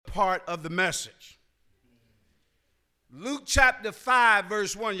part of the message. Luke chapter 5,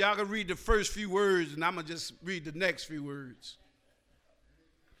 verse 1. Y'all can read the first few words, and I'm going to just read the next few words.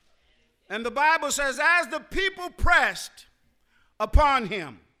 And the Bible says, as the people pressed upon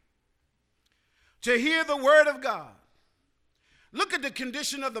him to hear the word of God, look at the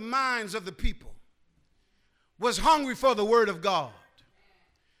condition of the minds of the people. Was hungry for the word of God.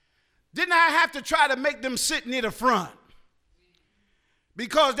 Didn't I have to try to make them sit near the front?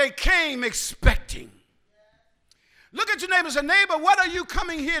 Because they came expecting. Look at your neighbor and say, neighbor, what are you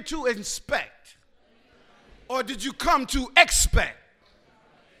coming here to inspect? Or did you come to expect?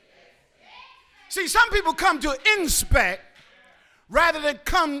 See, some people come to inspect rather than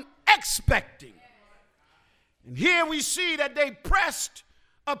come expecting. And here we see that they pressed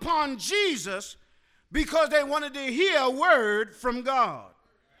upon Jesus because they wanted to hear a word from God.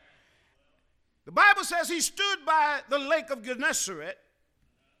 The Bible says he stood by the lake of Gennesaret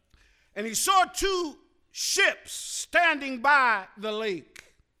and he saw two ships standing by the lake.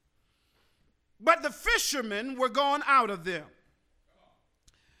 But the fishermen were gone out of them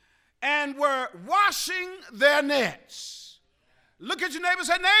and were washing their nets. Look at your neighbor and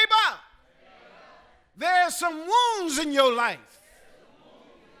say, neighbor, there's some wounds in your life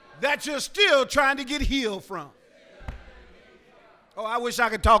that you're still trying to get healed from. Oh, I wish I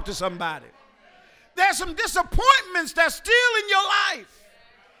could talk to somebody. There's some disappointments that's still in your life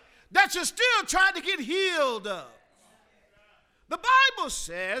that you're still trying to get healed of. The Bible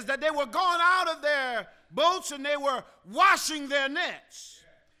says that they were gone out of their boats and they were washing their nets.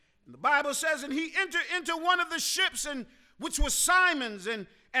 And the Bible says, and he entered into one of the ships, and which was Simon's, and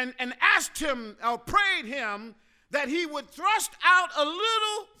asked him, or prayed him, that he would thrust out a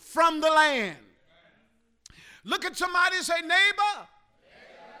little from the land. Look at somebody and say, neighbor,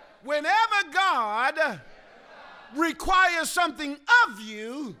 whenever God requires something of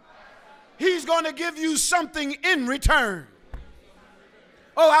you, he's going to give you something in return.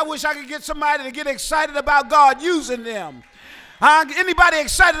 Oh, I wish I could get somebody to get excited about God using them. Anybody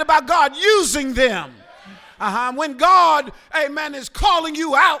excited about God using them? When God, amen, is calling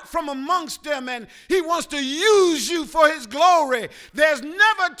you out from amongst them and he wants to use you for his glory, there's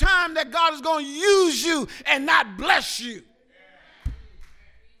never a time that God is going to use you and not bless you.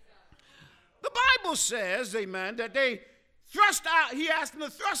 The Bible says, amen, that they thrust out, he asked them to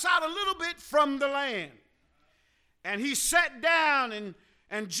thrust out a little bit from the land. And he sat down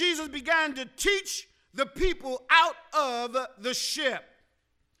and Jesus began to teach the people out of the ship.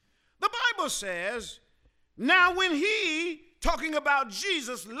 The Bible says, now when he, talking about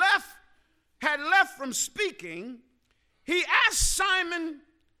Jesus, had left from speaking, he asked Simon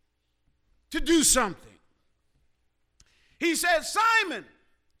to do something. He said, Simon,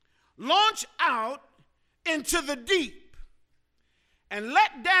 launch out into the deep and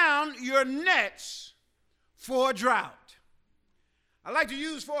let down your nets for a drought. I like to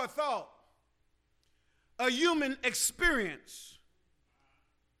use for a thought a human experience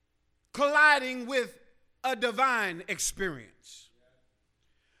colliding with a divine experience.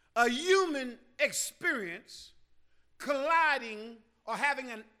 A human experience colliding or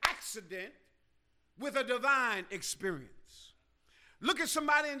having an accident with a divine experience. Look at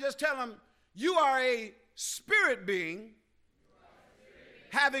somebody and just tell them, you are a spirit being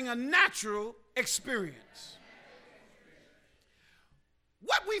having a natural experience.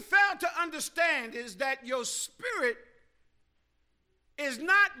 What we fail to understand is that your spirit is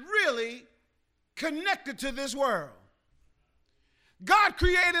not really connected to this world. God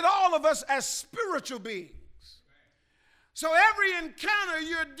created all of us as spiritual beings. So every encounter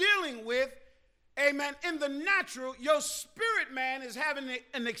you're dealing with, amen, in the natural, your spirit man is having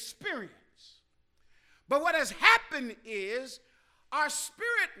an experience. But what has happened is our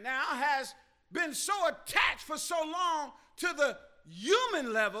spirit now has been so attached for so long to the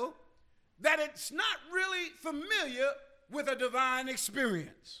human level that it's not really familiar with a divine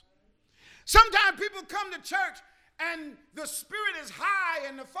experience. Sometimes people come to church and the spirit is high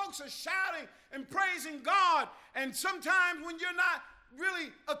and the folks are shouting and praising God, and sometimes when you're not really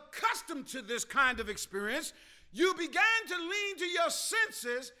accustomed to this kind of experience, you begin to lean to your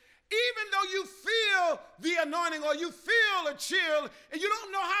senses even though you feel the anointing or you feel a chill and you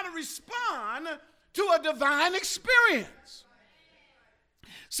don't know how to respond to a divine experience.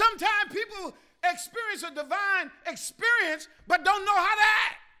 Sometimes people experience a divine experience but don't know how to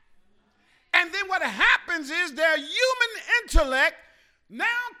act. And then what happens is their human intellect now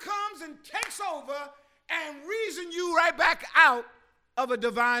comes and takes over and reason you right back out of a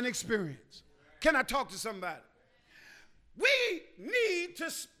divine experience. Can I talk to somebody? We need to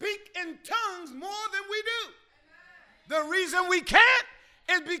speak in tongues more than we do. The reason we can't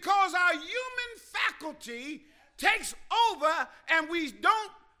is because our human faculty takes over and we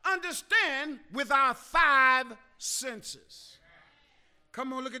don't understand with our five senses.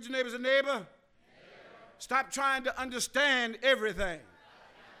 Come on, look at your neighbor. Neighbor, stop trying to understand everything.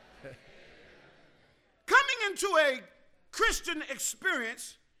 Coming into a Christian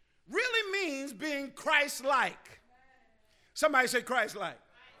experience really means being Christ-like. Somebody say Christ-like.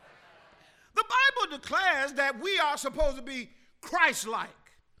 The Bible declares that we are supposed to be Christ-like.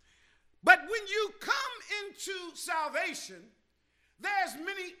 But when you come into salvation, there's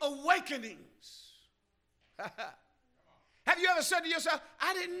many awakenings. Have you ever said to yourself,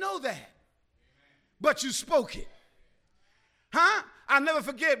 I didn't know that, but you spoke it? Huh? I'll never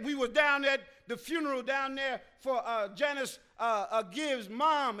forget, we were down at the funeral down there for Janice Gibbs'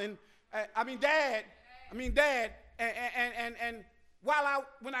 mom and dad. And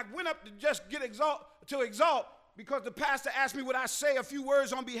when I went up to just get exalt, because the pastor asked me would I say a few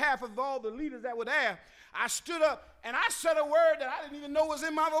words on behalf of all the leaders that were there, I stood up and I said a word that I didn't even know was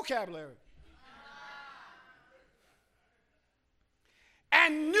in my vocabulary.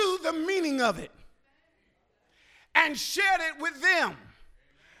 And knew the meaning of it. And shared it with them.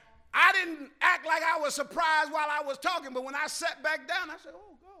 I didn't act like I was surprised while I was talking, but when I sat back down, I said,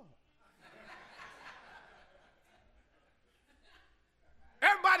 oh, God.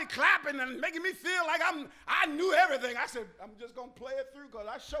 Everybody clapping and making me feel like I knew everything. I said, I'm just going to play it through because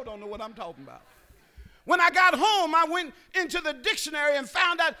I sure don't know what I'm talking about. When I got home, I went into the dictionary and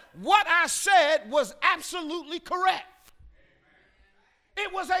found out what I said was absolutely correct.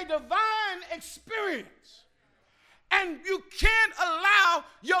 It was a divine experience. And you can't allow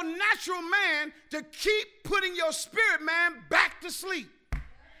your natural man to keep putting your spirit man back to sleep.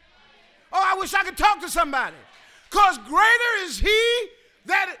 Oh, I wish I could talk to somebody. Because greater is he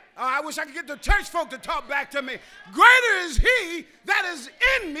that, I wish I could get the church folk to talk back to me. Greater is he that is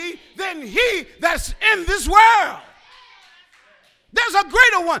in me than he that's in this world. There's a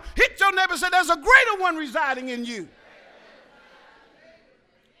greater one. Hit your neighbor and say, there's a greater one residing in you.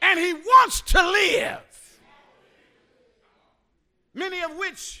 And he wants to live. Many of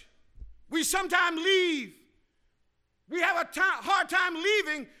which we sometimes leave. We have a hard time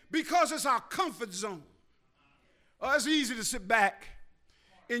leaving because it's our comfort zone. Oh, it's easy to sit back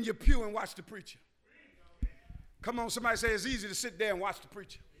in your pew and watch the preacher. Come on, somebody say it's easy to sit there and watch the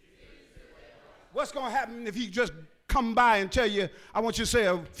preacher. What's going to happen if he just come by and tell you, I want you to say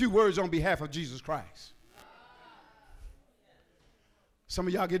a few words on behalf of Jesus Christ? Some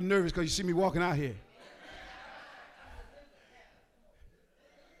of y'all getting nervous because you see me walking out here.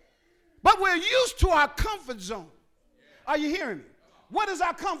 But we're used to our comfort zone. Are you hearing me? What is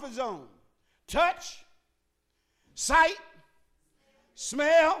our comfort zone? Touch, sight,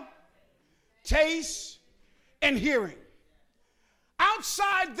 smell, taste, and hearing.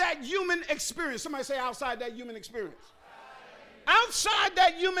 Outside that human experience, somebody say outside that human experience. Outside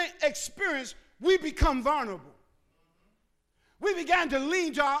that human experience, we become vulnerable. We began to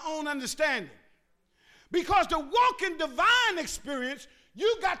lean to our own understanding. Because to walk in divine experience,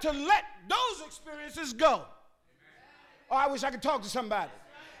 you got to let those experiences go. Oh, I wish I could talk to somebody.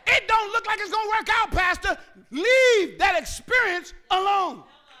 It don't look like it's going to work out, Pastor. Leave that experience alone.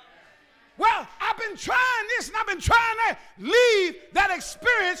 Well, I've been trying this and I've been trying that. Leave that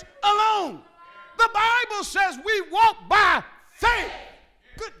experience alone. The Bible says we walk by faith.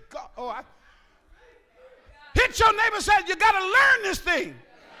 Good God. Oh, hit your neighbor and say, you got to learn this thing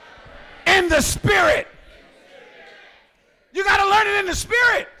in the spirit. You got to learn it in the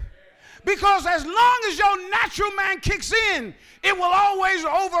spirit. Because as long as your natural man kicks in, it will always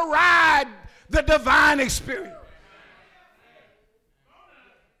override the divine experience.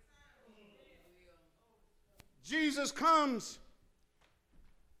 Jesus comes,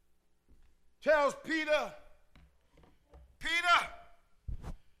 tells Peter,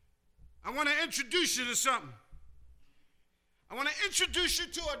 I want to introduce you to something. I want to introduce you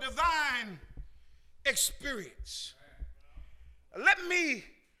to a divine experience. Let me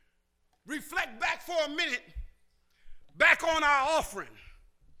reflect back for a minute, back on our offering.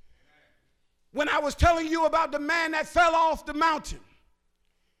 When I was telling you about the man that fell off the mountain,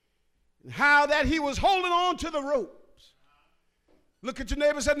 and how that he was holding on to the ropes. Look at your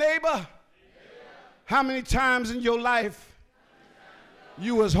neighbor and say, neighbor, how many times in your life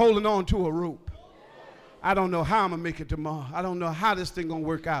you was holding on to a rope? I don't know how I'm going to make it tomorrow. I don't know how this thing going to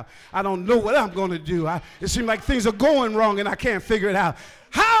work out. I don't know what I'm going to do. It seems like things are going wrong and I can't figure it out.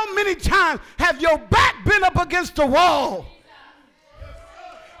 How many times have your back been up against the wall?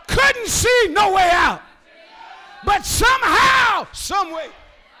 Couldn't see no way out. But somehow, some way,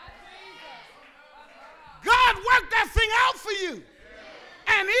 God worked that thing out for you.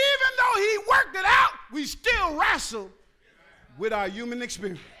 And even though he worked it out, we still wrestle with our human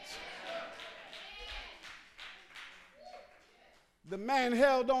experience. The man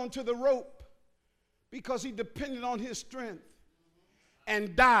held on to the rope because he depended on his strength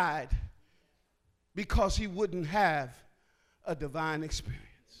and died because he wouldn't have a divine experience.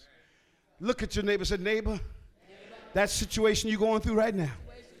 Look at your neighbor and say, neighbor, that situation you're going through right now.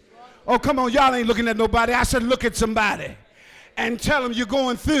 Oh, come on, y'all ain't looking at nobody. I said look at somebody and tell them you're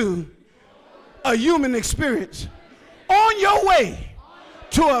going through a human experience on your way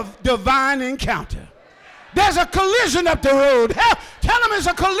to a divine encounter. There's a collision up the road. Hell, tell them it's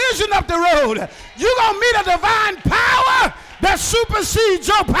a collision up the road. You're going to meet a divine power that supersedes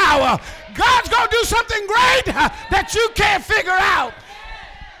your power. God's going to do something great that you can't figure out.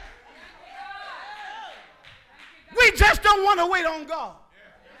 We just don't want to wait on God.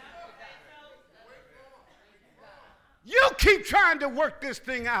 You keep trying to work this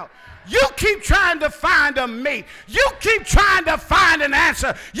thing out. You keep trying to find a mate. You keep trying to find an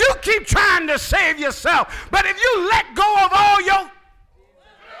answer. You keep trying to save yourself. But if you let go of all your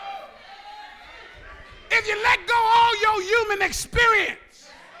human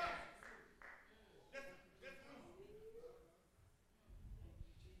experience,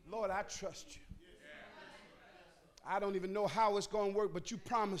 Lord, I trust you. I don't even know how it's going to work, but you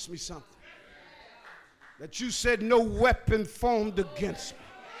promised me something. That you said no weapon formed against me.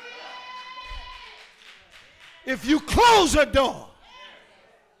 If you close a door,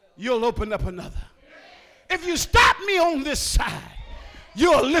 you'll open up another. If you stop me on this side,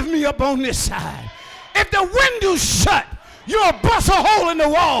 you'll lift me up on this side. If the window's shut, you'll bust a hole in the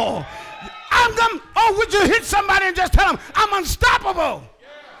wall. Would you hit somebody and just tell them, I'm unstoppable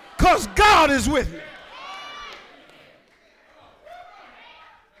because God is with me.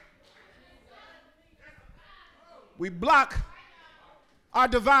 We block our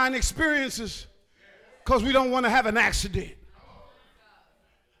divine experiences because we don't want to have an accident.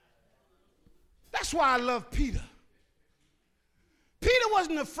 That's why I love Peter. Peter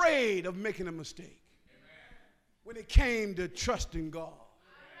wasn't afraid of making a mistake when it came to trusting God.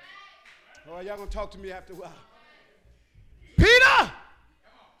 All right, y'all going to talk to me after a while. Peter,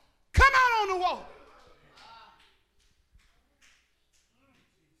 come out on the water.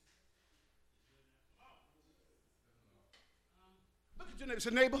 Look at your neighbor.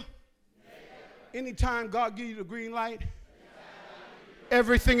 Say, neighbor, anytime God gives you the green light,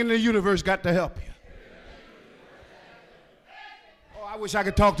 everything in the universe got to help you. Oh, I wish I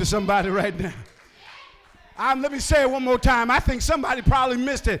could talk to somebody right now. Let me say it one more time. I think somebody probably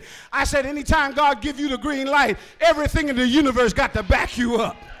missed it. I said anytime God gives you the green light, everything in the universe got to back you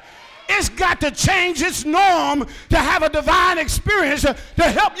up. It's got to change its norm to have a divine experience to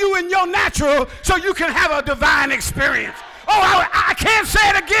help you in your natural so you can have a divine experience. Oh, I can't say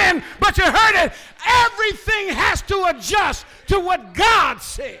it again, but you heard it. Everything has to adjust to what God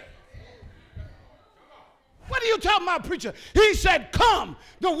said. What are you talking about, preacher? He said, come.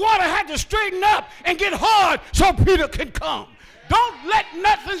 The water had to straighten up and get hard so Peter could come. Don't let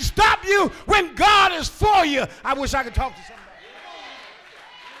nothing stop you when God is for you. I wish I could talk to somebody.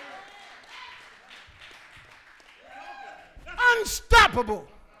 Unstoppable.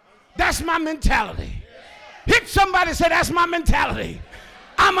 That's my mentality. Hit somebody and say, that's my mentality.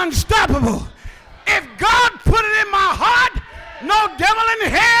 I'm unstoppable. If God put it in my heart, no devil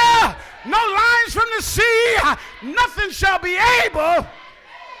in hell, no lions from the sea, nothing shall be able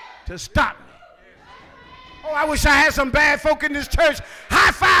to stop me. Oh, I wish I had some bad folk in this church.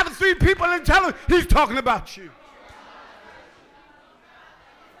 High five the 3 people and tell them he's talking about you.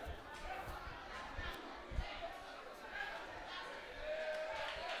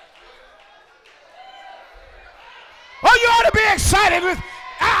 Oh, you ought to be excited with,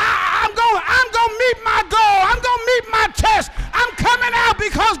 I'm going to meet my goal. I'm going to meet my test. I'm coming out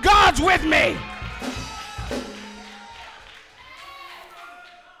because God's with me.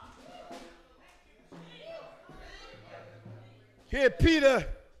 Here Peter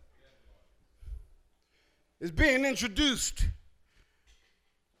is being introduced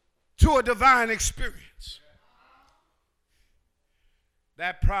to a divine experience.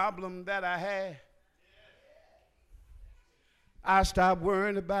 That problem that I had, I stopped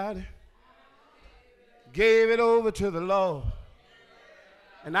worrying about it, gave it over to the Lord,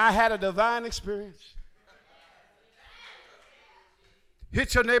 and I had a divine experience.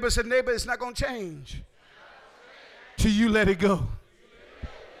 Hit your neighbor and say, neighbor, it's not going to change till you let it go.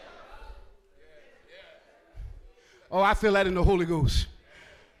 Oh, I feel that in the Holy Ghost.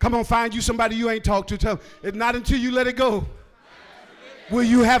 Come on, find you somebody you ain't talked to. Tell them, it's not until you let it go will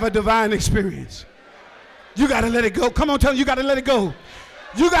you have a divine experience. You got to let it go. Come on, tell them you got to let it go.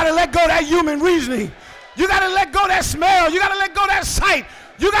 You got to let go of that human reasoning. You got to let go of that smell. You got to let go of that sight.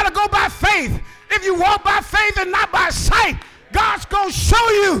 You got to go by faith. If you walk by faith and not by sight, God's going to show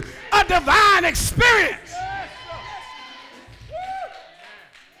you a divine experience.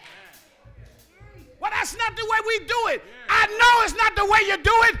 Well, that's not the way we do it. I know it's not the way you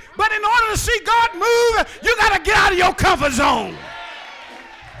do it, but in order to see God move, you got to get out of your comfort zone.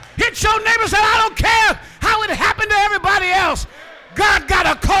 Hit your neighbor and say, I don't care how it happened to everybody else. God got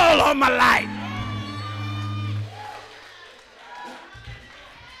a call on my life.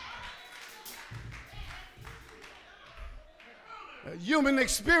 A human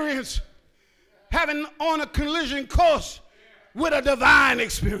experience having on a collision course with a divine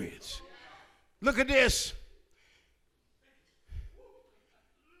experience. Look at this.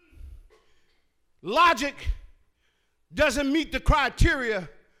 Logic doesn't meet the criteria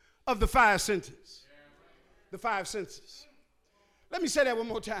of the five senses. The five senses. Let me say that one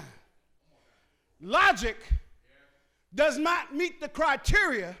more time. Logic does not meet the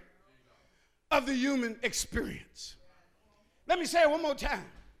criteria of the human experience. Let me say it one more time.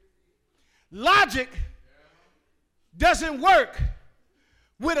 Logic doesn't work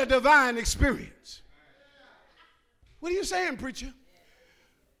with a divine experience. What are you saying, preacher?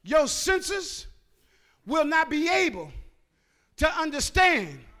 Your senses will not be able to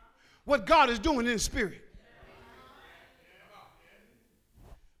understand what God is doing in the spirit.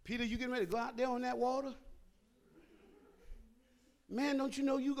 Peter, you getting ready to go out there on that water? Man, don't you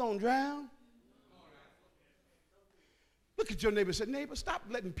know you're going to drown? Look at your neighbor and say, neighbor, stop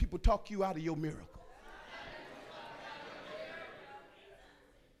letting people talk you out of your miracle.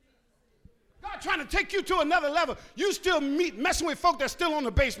 God trying to take you to another level. You still messing with folk that's still on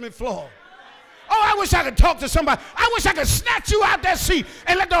the basement floor. Oh, I wish I could talk to somebody. I wish I could snatch you out that seat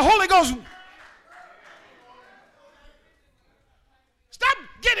and let the Holy Ghost. Stop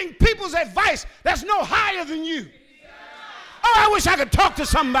getting people's advice that's no higher than you. Oh, I wish I could talk to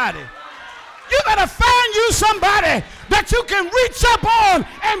somebody. You better find you somebody that you can reach up on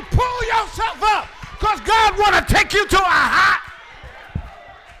and pull yourself up, because God want to take you to a high.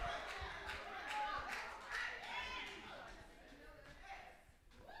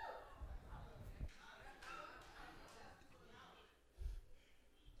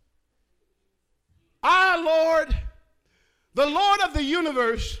 Our Lord, the Lord of the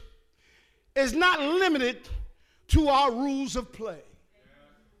universe, is not limited to our rules of play.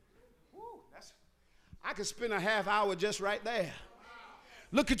 I could spend a half hour just right there.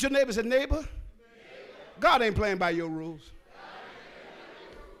 Look at your neighbor and say, neighbor, God ain't playing by your rules.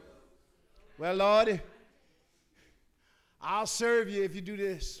 Well, Lord, I'll serve you if you do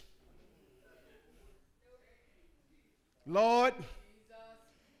this. Lord,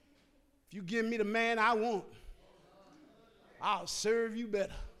 if you give me the man I want, I'll serve you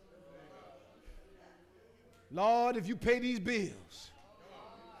better. Lord, if you pay these bills,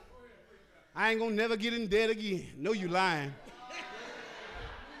 I ain't gonna never get in debt again. No, you lying.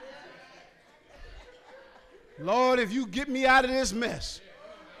 Lord, if you get me out of this mess,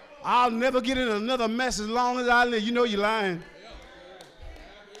 I'll never get in another mess as long as I live. You know you lying.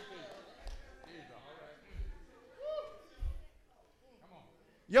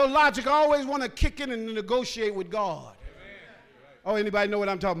 Your logic always want to kick in and negotiate with God. Oh, anybody know what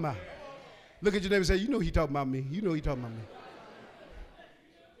I'm talking about? Look at your neighbor and say, you know he talking about me. You know he talking about me.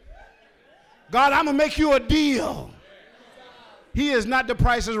 God, I'm going to make you a deal. He is not The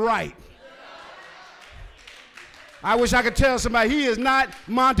Price is Right. I wish I could tell somebody he is not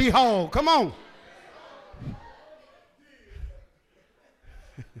Monty Hall. Come on.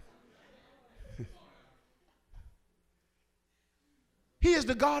 He is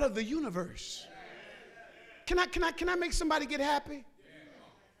the God of the universe. Can I make somebody get happy?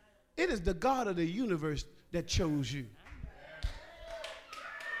 It is the God of the universe that chose you.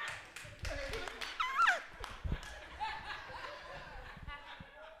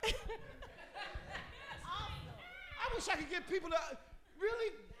 I wish I could get people to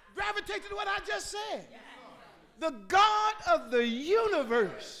really gravitate to what I just said. The God of the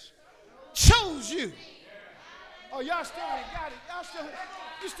universe chose you. Oh, y'all still ain't got it.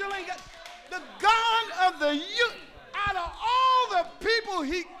 You still ain't got it. The God of the out of all the people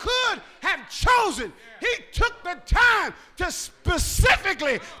he could have chosen, he took the time to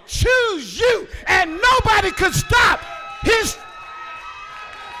specifically choose you, and nobody could stop his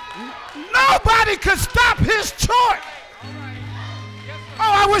choice. Oh,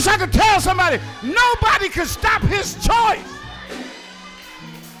 I wish I could tell somebody, nobody could stop his choice.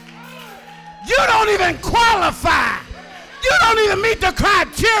 You don't even qualify. You don't even meet the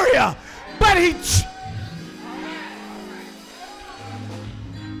criteria, but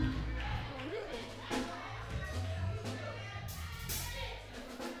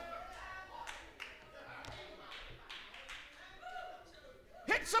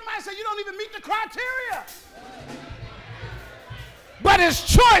Somebody said, you don't even meet the criteria. But his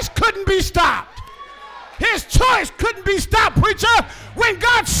choice couldn't be stopped. His choice couldn't be stopped, preacher. When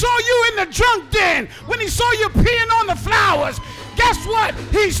God saw you in the drunk den, when he saw you peeing on the flowers, guess what?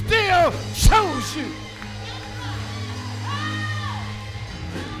 He still chose you.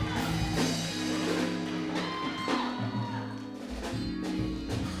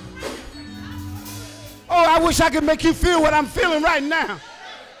 Oh, I wish I could make you feel what I'm feeling right now.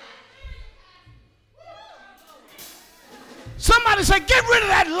 Somebody say, get rid of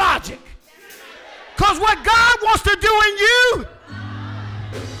that logic. Because what God wants to do in you,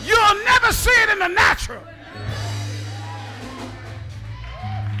 you'll never see it in the natural.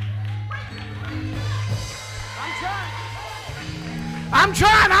 I'm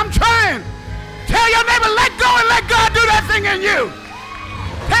trying. Tell your neighbor, let go and let God do that thing in you.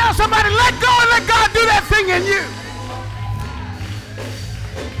 Tell somebody, let go and let God do that thing in you.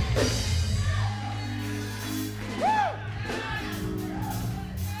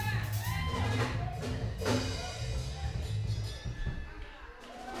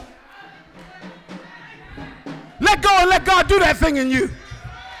 Let go and let God do that thing in you.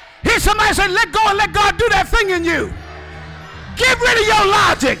 Hear somebody say, let go and let God do that thing in you. Get rid of your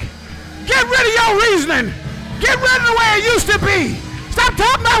logic. Get rid of your reasoning. Get rid of the way it used to be. Stop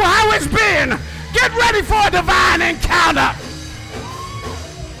talking about how it's been. Get ready for a divine encounter.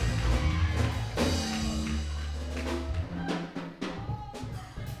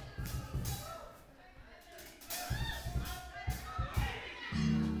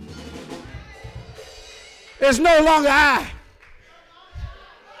 It's no longer I.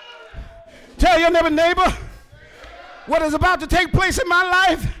 Tell your neighbor, what is about to take place in my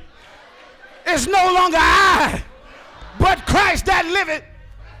life is no longer I, but Christ that liveth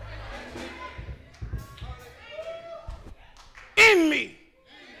in me.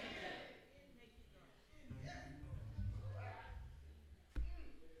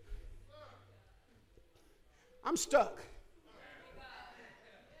 I'm stuck.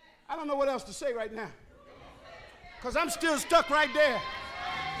 I don't know what else to say right now, because I'm still stuck right there.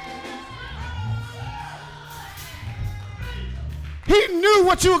 He knew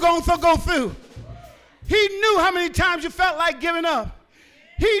what you were going to go through. He knew how many times you felt like giving up.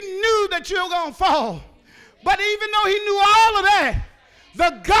 He knew that you were going to fall. But even though he knew all of that,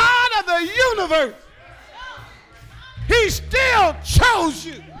 the God of the universe, he still chose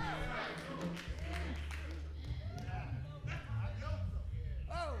you.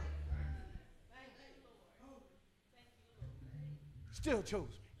 Still chose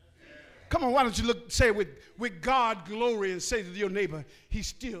me. Come on, why don't you say it with God glory and say to your neighbor, he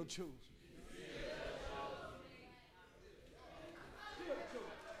still chose me.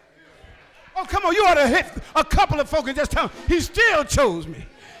 Oh, come on, you ought to hit a couple of folk and just tell them, he still chose me.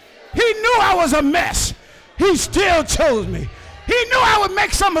 He knew I was a mess. He still chose me. He knew I would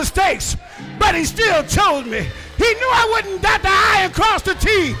make some mistakes, but he still chose me. He knew I wouldn't dot the I and cross the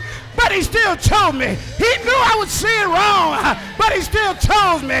T, but he still chose me. He knew I would see it wrong, but he still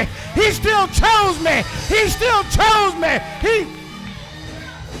chose me. He still chose me. He still chose me. He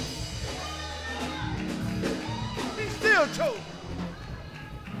still chose me.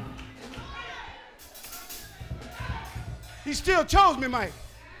 He still chose me, Mike.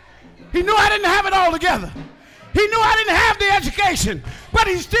 He knew I didn't have it all together. He knew I didn't have the education, but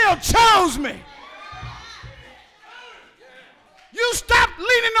he still chose me. You stop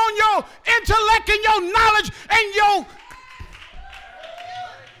leaning on your intellect and your knowledge and your...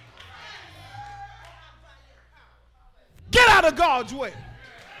 Get out of God's way.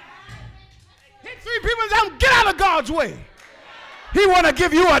 Hit three people and tell them, get out of God's way. He want to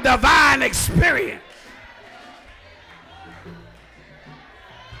give you a divine experience.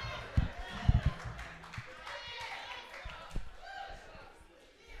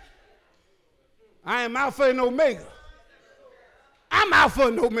 I am Alpha and Omega. I'm Alpha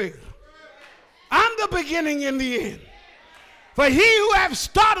and Omega. I'm the beginning and the end. For he who have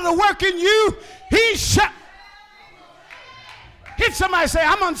started a work in you, he shall. Hit somebody, say,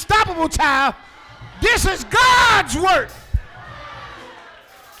 I'm unstoppable, child. This is God's work.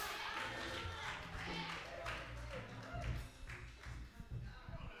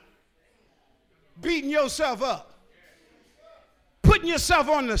 Beating yourself up. Putting yourself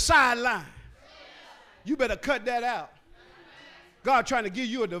on the sideline. You better cut that out. God trying to give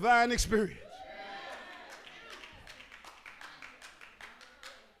you a divine experience.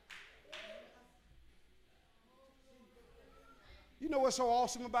 You know what's so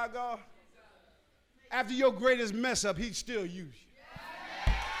awesome about God? After your greatest mess up, he'd still use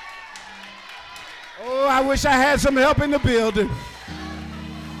you. Oh, I wish I had some help in the building.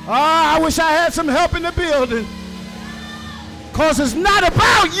 I wish I had some help in the building. Because it's not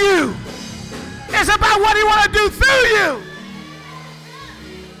about you. It's about what he want to do through you.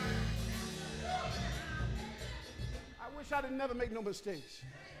 I wish I didn't never make no mistakes.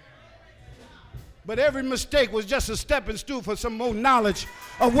 But every mistake was just a stepping stool for some more knowledge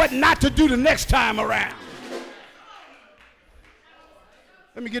of what not to do the next time around.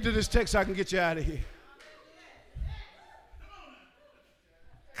 Let me get to this text so I can get you out of here.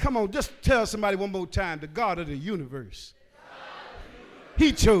 Come on, just tell somebody one more time, the God of the universe.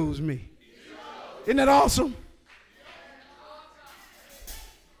 He chose me. Isn't that awesome?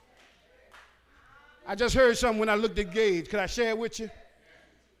 I just heard something when I looked at Gage. Could I share it with you?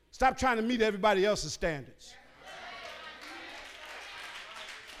 Stop trying to meet everybody else's standards.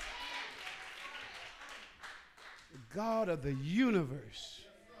 The God of the universe.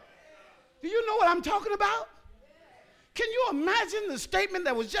 Do you know what I'm talking about? Can you imagine the statement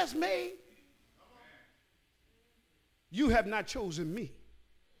that was just made? You have not chosen me,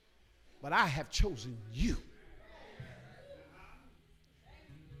 but I have chosen you.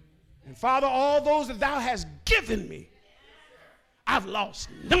 And Father, all those that thou hast given me, I've lost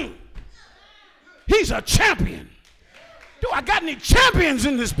none. He's a champion. Do I got any champions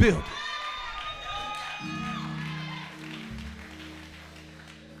in this building?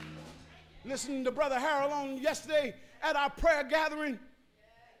 Listening to Brother Harold on yesterday at our prayer gathering,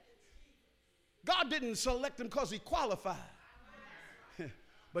 God didn't select him because he qualified,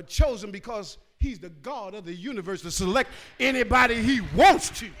 but chose him because he's the God of the universe to select anybody he wants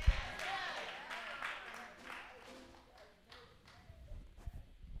to.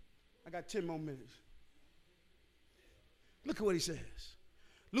 I got 10 more minutes. Look at what he says.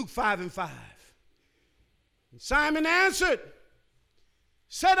 Luke 5:5. And Simon answered,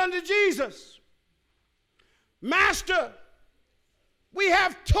 said unto Jesus, Master, we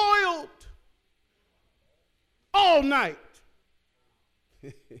have toiled all night.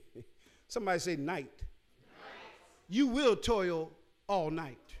 Somebody say night. You will toil all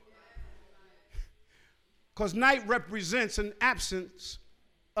night. Because night represents an absence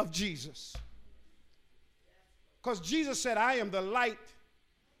of Jesus. Because Jesus said, I am the light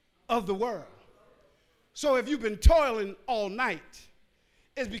of the world. So if you've been toiling all night,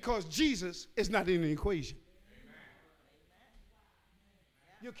 it's because Jesus is not in the equation.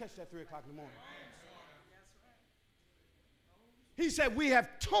 You'll catch that 3 o'clock in the morning. He said, we have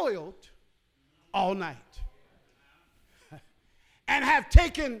toiled all night and have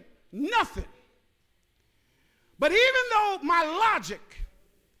taken nothing. But even though my logic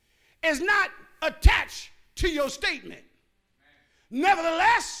is not attached to your statement,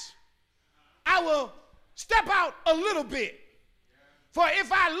 nevertheless, I will step out a little bit. For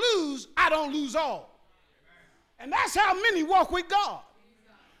if I lose, I don't lose all. And that's how many walk with God.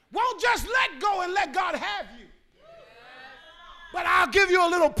 Won't just let go and let God have you. But I'll give you a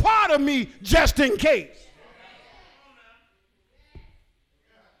little part of me just in case. Am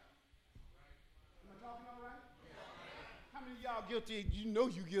I talking all right? How many of y'all guilty? You know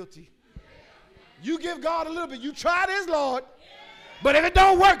you guilty. You give God a little bit. You try this, Lord. But if it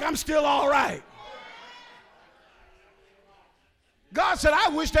don't work, I'm still all right. God said, I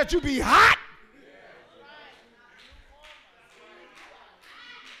wish that you be hot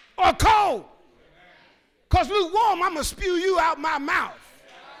or cold. Because lukewarm, I'm going to spew you out my mouth.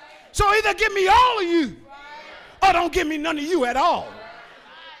 So either give me all of you or don't give me none of you at all.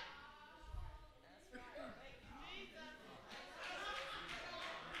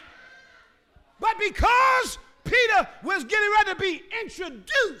 But because Peter was getting ready to be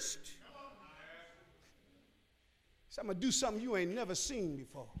introduced, so I'm going to do something you ain't never seen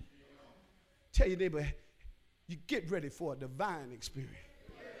before. Tell your neighbor, you get ready for a divine experience.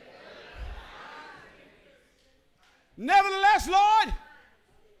 Nevertheless, Lord,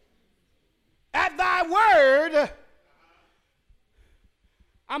 at thy word,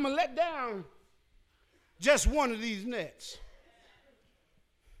 I'm going to let down just one of these nets.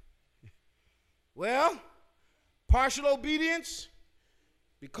 Well, partial obedience,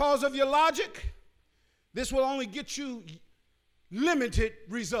 because of your logic, this will only get you limited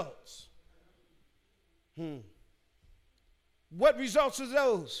results. What results are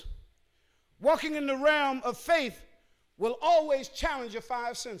those? Walking in the realm of faith will always challenge your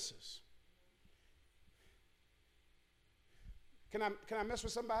 5 senses. Can I mess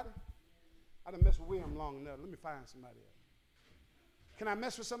with somebody? I done messed with William long enough. Let me find somebody else. Can I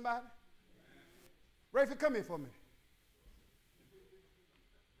mess with somebody? Rayford, come here for a minute.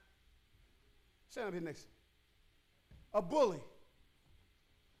 Stand up here next to me. A bully.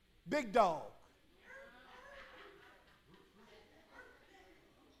 Big dog.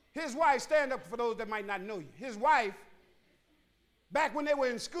 His wife, stand up for those that might not know you. His wife, back when they were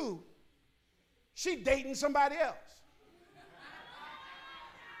in school, she dating somebody else.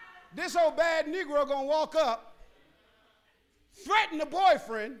 This old bad Negro gonna walk up, threaten the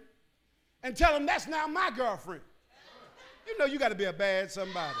boyfriend, and tell him that's now my girlfriend. You know you gotta be a bad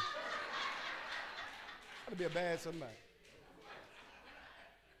somebody. Gotta be a bad somebody.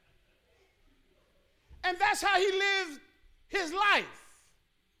 And that's how he lived his life.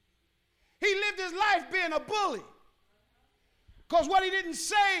 He lived his life being a bully. Because what he didn't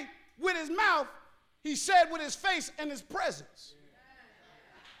say with his mouth, he said with his face and his presence.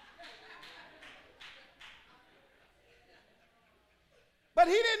 But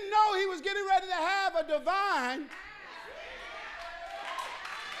he didn't know he was getting ready to have a divine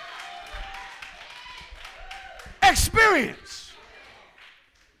experience.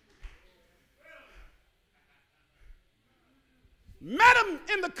 Met him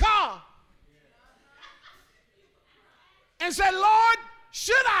in the car and said, Lord,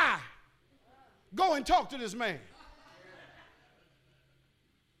 should I go and talk to this man?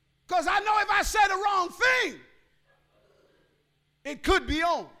 Because I know if I say the wrong thing, it could be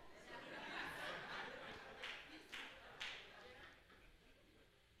on.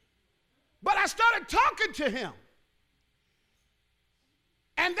 But I started talking to him.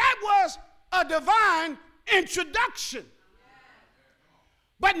 And that was a divine introduction.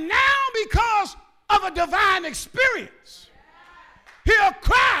 But now, because of a divine experience, he'll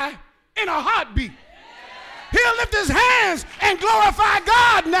cry in a heartbeat. He'll lift his hands and glorify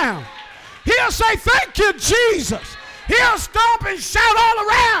God now. He'll say, thank you, Jesus. He'll stomp and shout all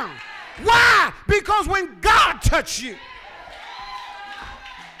around. Why? Because when God touched you.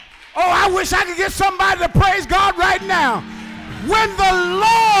 Oh, I wish I could get somebody to praise God right now. When the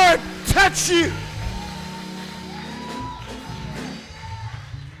Lord touched you.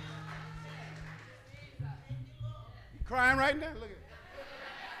 You crying right now? Look at it.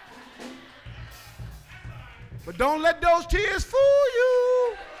 But don't let those tears fool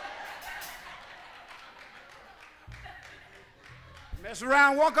you. Mess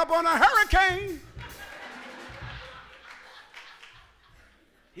around, walk up on a hurricane.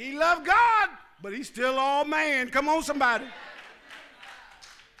 He loved God, but he's still all man. Come on, somebody.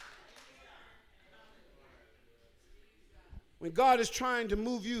 When God is trying to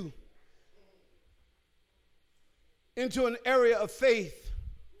move you into an area of faith,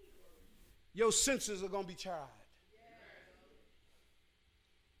 your senses are going to be tried.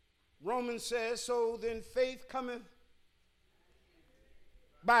 Romans says, so then faith cometh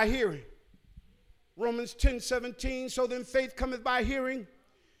by hearing. Romans 10:17, so then faith cometh by hearing,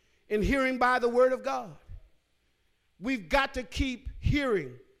 and hearing by the word of God. We've got to keep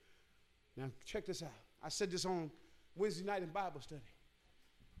hearing. Now, check this out. I said this on Wednesday night in Bible study.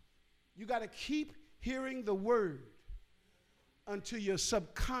 You got to keep hearing the word until your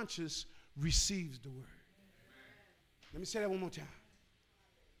subconscious receives the word. Let me say that one more time.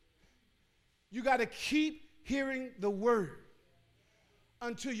 You got to keep hearing the word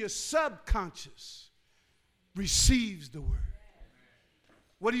until your subconscious receives the word.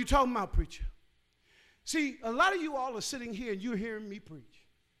 What are you talking about, preacher? See, a lot of you all are sitting here and you're hearing me preach,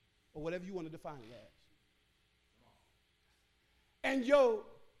 or whatever you want to define it as. And your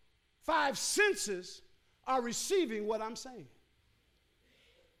 5 senses are receiving what I'm saying.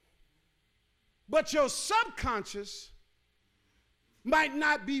 But your subconscious might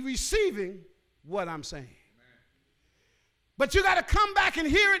not be receiving what I'm saying. But you got to come back and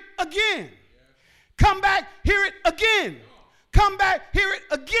hear it again. Come back, hear it again. Come back, hear it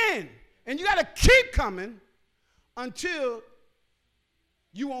again. And you got to keep coming until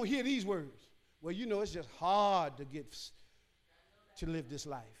you won't hear these words. Well, you know, it's just hard to live this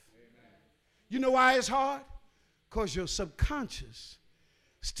life. You know why it's hard? Because your subconscious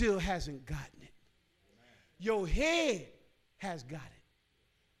still hasn't gotten it. Your head has got it,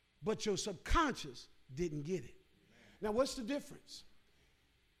 but your subconscious didn't get it. Now, what's the difference?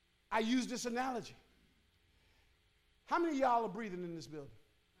 I use this analogy. How many of y'all are breathing in this building?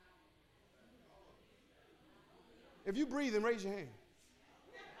 If you breathing, raise your hand.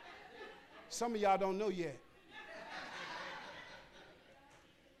 Some of y'all don't know yet.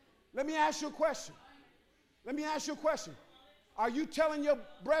 Let me ask you a question. Are you telling your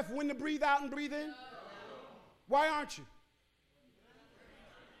breath when to breathe out and breathe in? Why aren't you?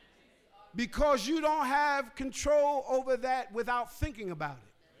 Because you don't have control over that without thinking about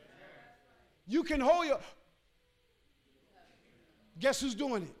it. You can hold your... Guess who's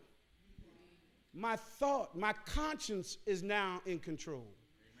doing it? My thought, my conscience is now in control.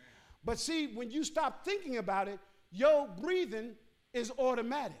 But see, when you stop thinking about it, your breathing is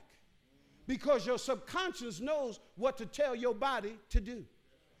automatic because your subconscious knows what to tell your body to do.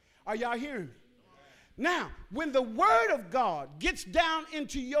 Are y'all hearing me? Now, when the word of God gets down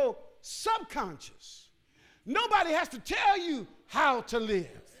into your subconscious, nobody has to tell you how to live.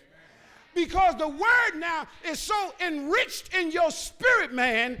 Because the word now is so enriched in your spirit,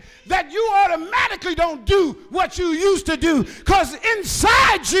 man, that you automatically don't do what you used to do. Because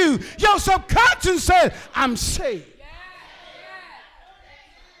inside you, your subconscious says, I'm saved.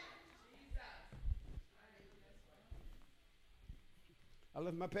 I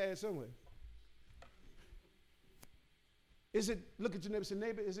left my pad somewhere. Is it, look at your neighbor and say,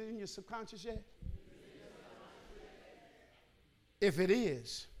 neighbor, is it in your subconscious yet? If it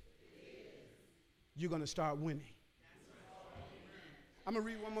is, you're going to start winning. I'm going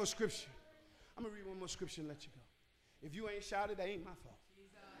to read one more scripture. I'm going to read one more scripture and let you go. If you ain't shouted, that ain't my fault.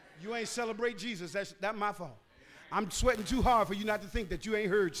 You ain't celebrate Jesus, that's my fault. I'm sweating too hard for you not to think that you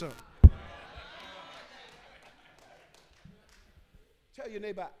ain't heard something. Tell your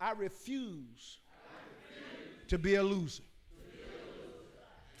neighbor, I refuse to be a loser.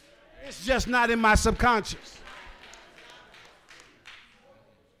 It's just not in my subconscious.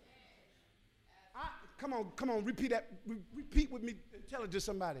 Come on, repeat that. Repeat with me. Tell it to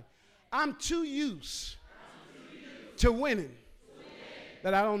somebody. I'm too used to winning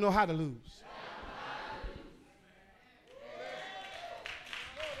that I don't know how to lose.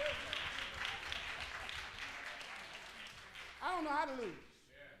 I don't know how to lose.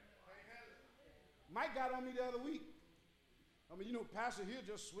 Mike got on me the other week. I mean, you know, Pastor, he'll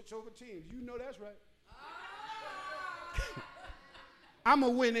just switch over teams. You know that's right. I'm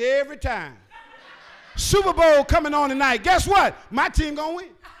going to win every time. Super Bowl coming on tonight. Guess what? My team going to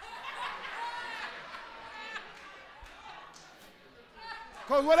win.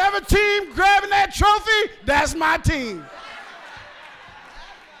 Because whatever team grabbing that trophy, that's my team.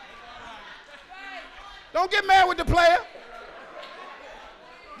 Don't get mad with the player.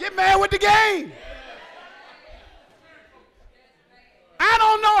 Get mad with the game. I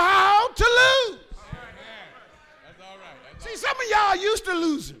don't know how to lose. That's all right. See, some of y'all used to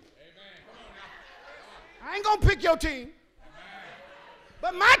losing. I ain't going to pick your team.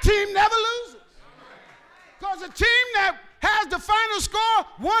 But my team never loses. Because a team that has the final score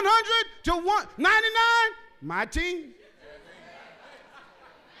 100 to 99, my team.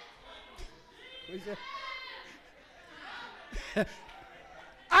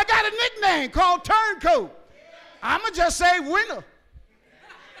 I got a nickname called Turncoat. I'm going to just say winner.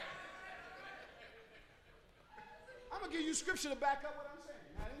 I'm going to give you scripture to back up what I'm saying.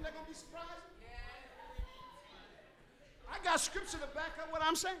 Now, isn't that going to be surprising? I got scripture to back up what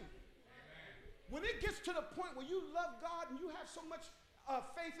I'm saying. When it gets to the point where you love God and you have so much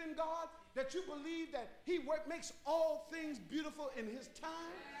faith in God that you believe that he makes all things beautiful in his time.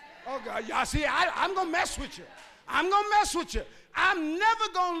 Oh, God, y'all see, I'm going to mess with you. I'm going to mess with you. I'm never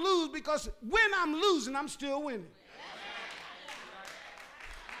going to lose because when I'm losing, I'm still winning.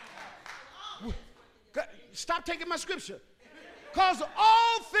 Stop taking my scripture. Because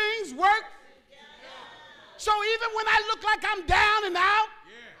all things work. So even when I look like I'm down and out,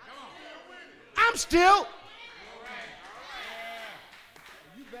 I'm still.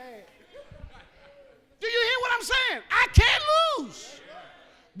 You bad. Do you hear what I'm saying? I can't lose.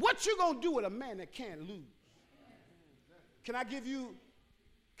 What you gonna do with a man that can't lose? Can I give you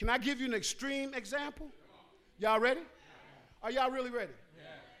an extreme example? Y'all ready? Are y'all really ready?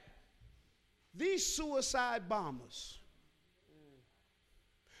 These suicide bombers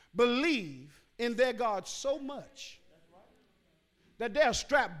believe in their God so much that they'll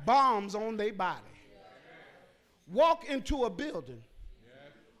strap bombs on their body, walk into a building,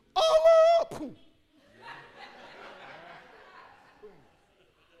 oh, boom.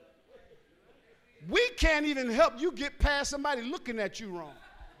 We can't even help you get past somebody looking at you wrong.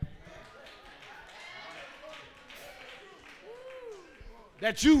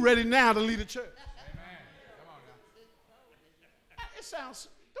 That you ready now to lead a church.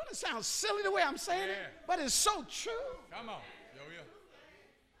 Don't it sound silly the way I'm saying it? But it's so true. Come on.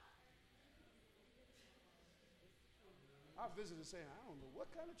 Our visitor saying, I don't know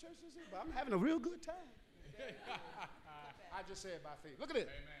what kind of church this is, but I'm having a real good time. I just say it by faith. Look at it.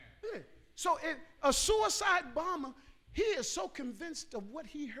 Look at it. So a suicide bomber, he is so convinced of what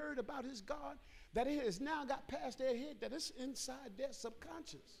he heard about his God that it has now got past their head that it's inside their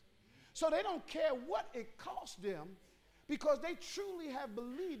subconscious. So they don't care what it cost them because they truly have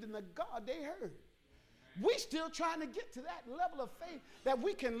believed in the God they heard. We're still trying to get to that level of faith that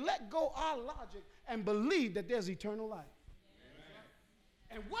we can let go our logic and believe that there's eternal life.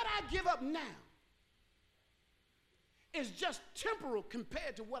 Amen. And what I give up now is just temporal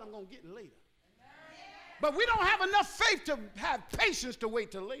compared to what I'm going to get later. But we don't have enough faith to have patience to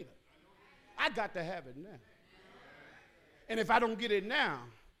wait till later. I got to have it now. And if I don't get it now,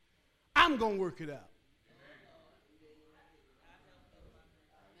 I'm going to work it out.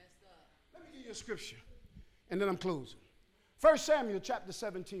 Let me give you a scripture, and then I'm closing. 1 Samuel chapter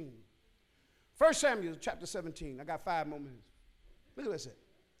 17. 1 Samuel chapter 17. I got 5 more minutes. Look at what it said.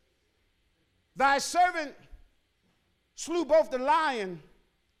 Thy servant slew both the lion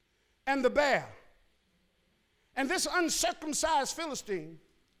and the bear. And this uncircumcised Philistine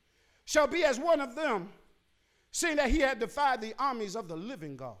shall be as one of them, seeing that he had defied the armies of the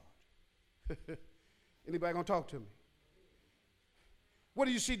living God. Anybody gonna talk to me? What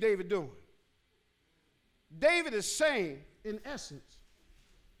do you see David doing? David is saying, in essence,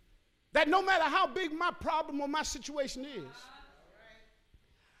 that no matter how big my problem or my situation is,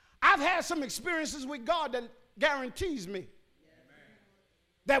 I've had some experiences with God that guarantees me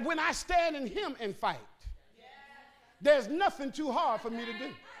that when I stand in him and fight, there's nothing too hard for me to do.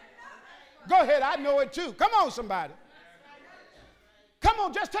 Go ahead, I know it too. Come on, somebody. Come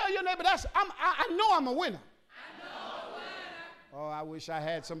on, just tell your neighbor, I know I'm a winner. Oh, I wish I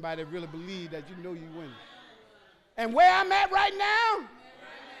had somebody that really believed that you know you win. And where I'm at right now,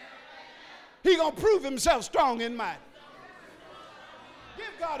 he gonna prove himself strong and mighty. Give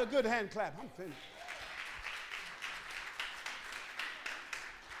God a good hand clap. I'm finished.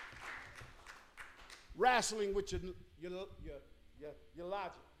 Wrestling with your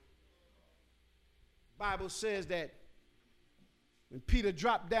logic. Bible says that when Peter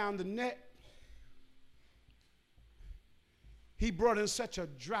dropped down the net, he brought in such a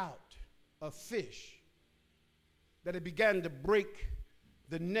drought of fish that it began to break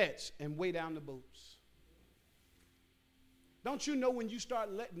the nets and weigh down the boats. Don't you know when you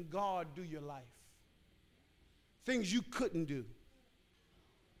start letting God do your life, things you couldn't do,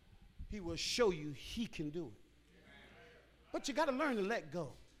 he will show you he can do it. But you got to learn to let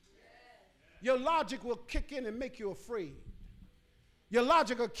go. Your logic will kick in and make you afraid. Your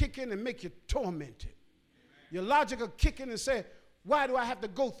logic will kick in and make you tormented. Your logic will kick in and say, why do I have to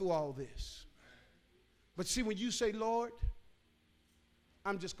go through all this? But see, when you say, Lord,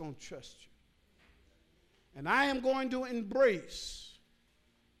 I'm just going to trust you. And I am going to embrace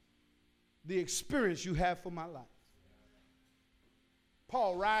the experience you have for my life.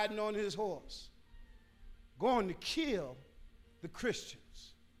 Paul riding on his horse, going to kill the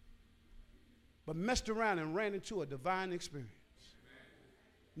Christians, but messed around and ran into a divine experience.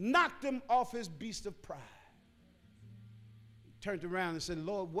 Knocked him off his beast of pride. He turned around and said,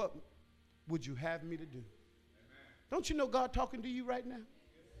 Lord, what would you have me to do? Don't you know God talking to you right now?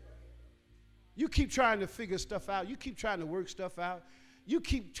 You keep trying to figure stuff out. You keep trying to work stuff out. You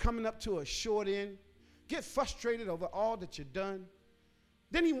keep coming up to a short end. Get frustrated over all that you've done.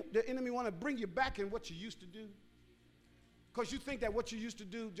 Then the enemy want to bring you back in what you used to do. Because you think that what you used to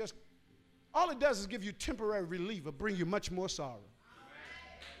do just, all it does is give you temporary relief or bring you much more sorrow.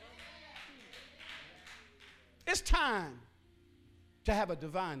 It's time to have a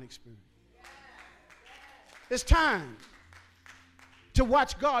divine experience. It's time to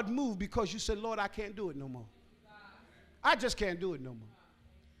watch God move because you said, Lord, I can't do it no more. I just can't do it no more.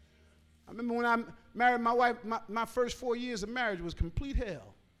 I remember when I married my wife, my first 4 years of marriage was complete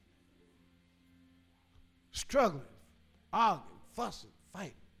hell. Struggling, arguing, fussing,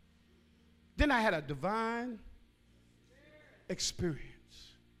 fighting. Then I had a divine experience.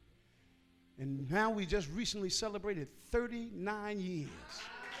 And now we just recently celebrated 39 years.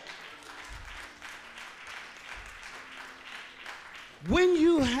 When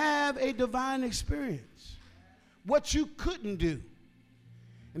you have a divine experience, what you couldn't do,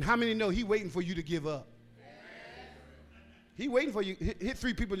 and how many know he waiting for you to give up? He waiting for you. Hit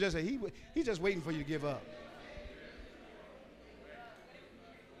 3 people and just say, he's just waiting for you to give up.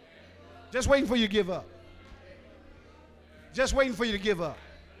 Just waiting for you to give up. Just waiting for you to give up.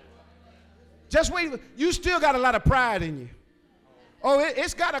 Just waiting. You still got a lot of pride in you. Oh,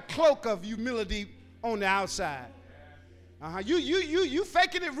 it's got a cloak of humility on the outside. You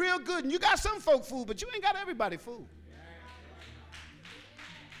faking it real good, and you got some folk fooled, but you ain't got everybody fooled.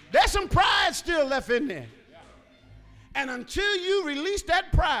 There's some pride still left in there. And until you release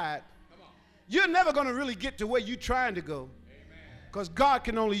that pride, you're never going to really get to where you're trying to go. Because God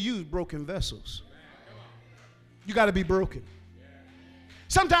can only use broken vessels. You got to be broken.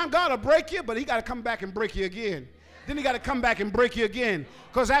 Sometimes God will break you, but he got to come back and break you again. Then he got to come back and break you again.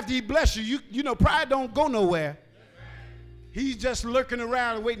 Because after he bless you, you know, pride don't go nowhere. He's just lurking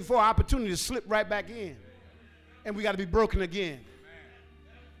around and waiting for an opportunity to slip right back in. And we got to be broken again.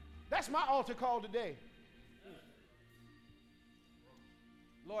 That's my altar call today.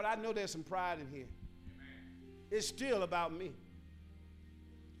 Lord, I know there's some pride in here. It's still about me.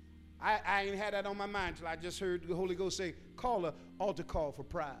 I ain't had that on my mind till I just heard the Holy Ghost say, call an altar call for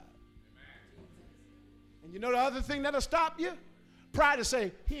pride. And you know the other thing that'll stop you? Pride to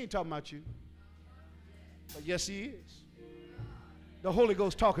say, he ain't talking about you. But yes, he is. The Holy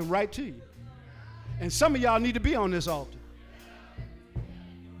Ghost talking right to you. And some of y'all need to be on this altar.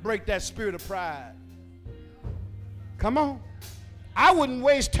 Break that spirit of pride. Come on. I wouldn't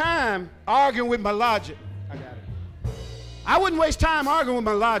waste time arguing with my logic. I got it. I wouldn't waste time arguing with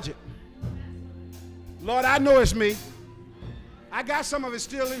my logic. Lord, I know it's me. I got some of it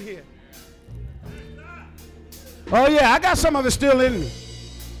still in here. Oh, yeah, I got some of it still in me.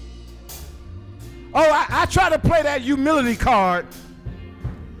 Oh, I try to play that humility card,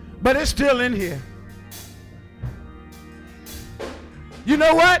 but it's still in here. You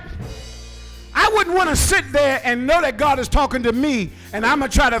know what? I wouldn't want to sit there and know that God is talking to me and I'm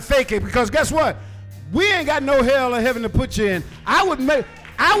going to try to fake it, because guess what? We ain't got no hell or heaven to put you in. I would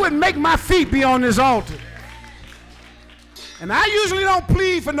make my feet be on this altar. And I usually don't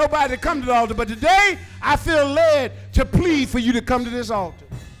plead for nobody to come to the altar, but today I feel led to plead for you to come to this altar.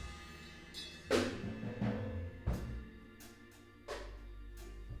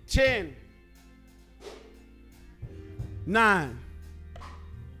 Ten, 9.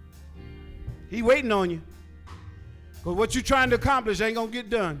 He waiting on you. Because what you're trying to accomplish ain't going to get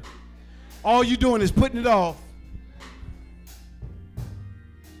done. All you're doing is putting it off.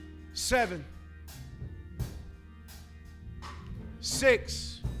 7,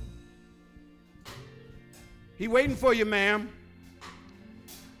 6. He waiting for you, ma'am.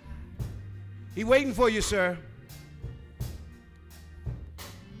 He waiting for you, sir.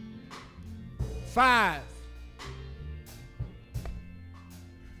 5,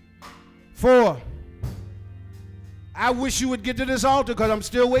 4. I wish you would get to this altar because I'm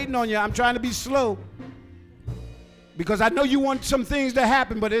still waiting on you. I'm trying to be slow because I know you want some things to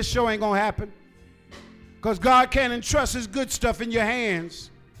happen, but this show ain't going to happen because God can't entrust his good stuff in your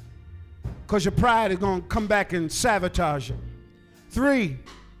hands because your pride is going to come back and sabotage you. 3,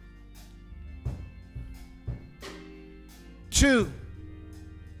 2.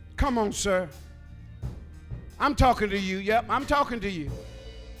 Come on, sir. I'm talking to you. Yep, I'm talking to you.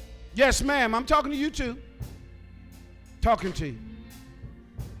 Yes, ma'am, I'm talking to you too. Talking to you.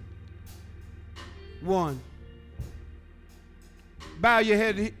 1. Bow your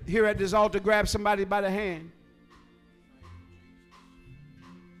head here at this altar. Grab somebody by the hand.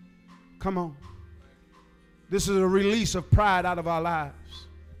 Come on. This is a release of pride out of our lives.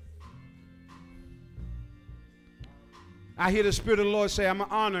 I hear the Spirit of the Lord say, I'm going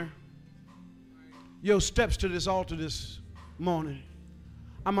to honor your steps to this altar this morning.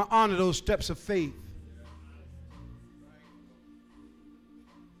 I'm going to honor those steps of faith.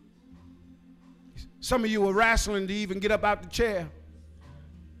 Some of you were wrestling to even get up out the chair.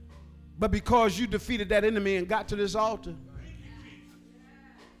 But because you defeated that enemy and got to this altar,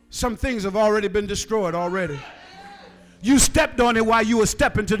 some things have already been destroyed already. You stepped on it while you were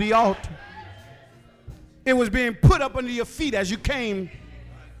stepping to the altar. It was being put up under your feet as you came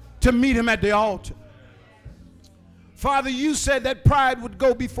to meet him at the altar. Father, you said that pride would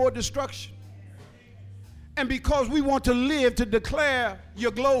go before destruction. And because we want to live to declare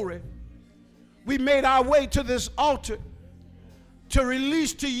your glory, we made our way to this altar to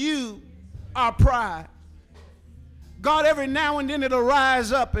release to you our pride. God, every now and then it'll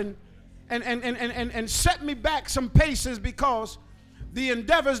rise up and set me back some paces because the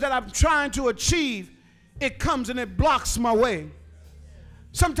endeavors that I'm trying to achieve, it comes and it blocks my way.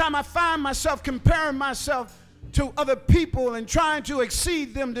 Sometimes I find myself comparing myself to other people and trying to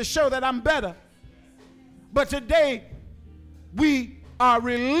exceed them to show that I'm better. But today, we are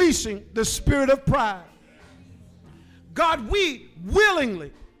releasing the spirit of pride. God, we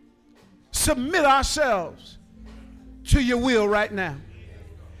willingly submit ourselves to your will right now.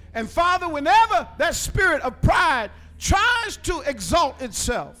 And Father, whenever that spirit of pride tries to exalt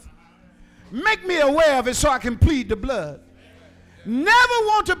itself, make me aware of it so I can plead the blood. Never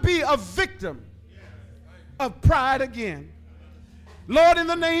want to be a victim of pride again. Lord, in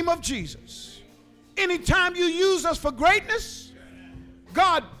the name of Jesus, anytime you use us for greatness,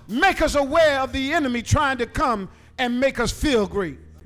 God, make us aware of the enemy trying to come and make us feel great.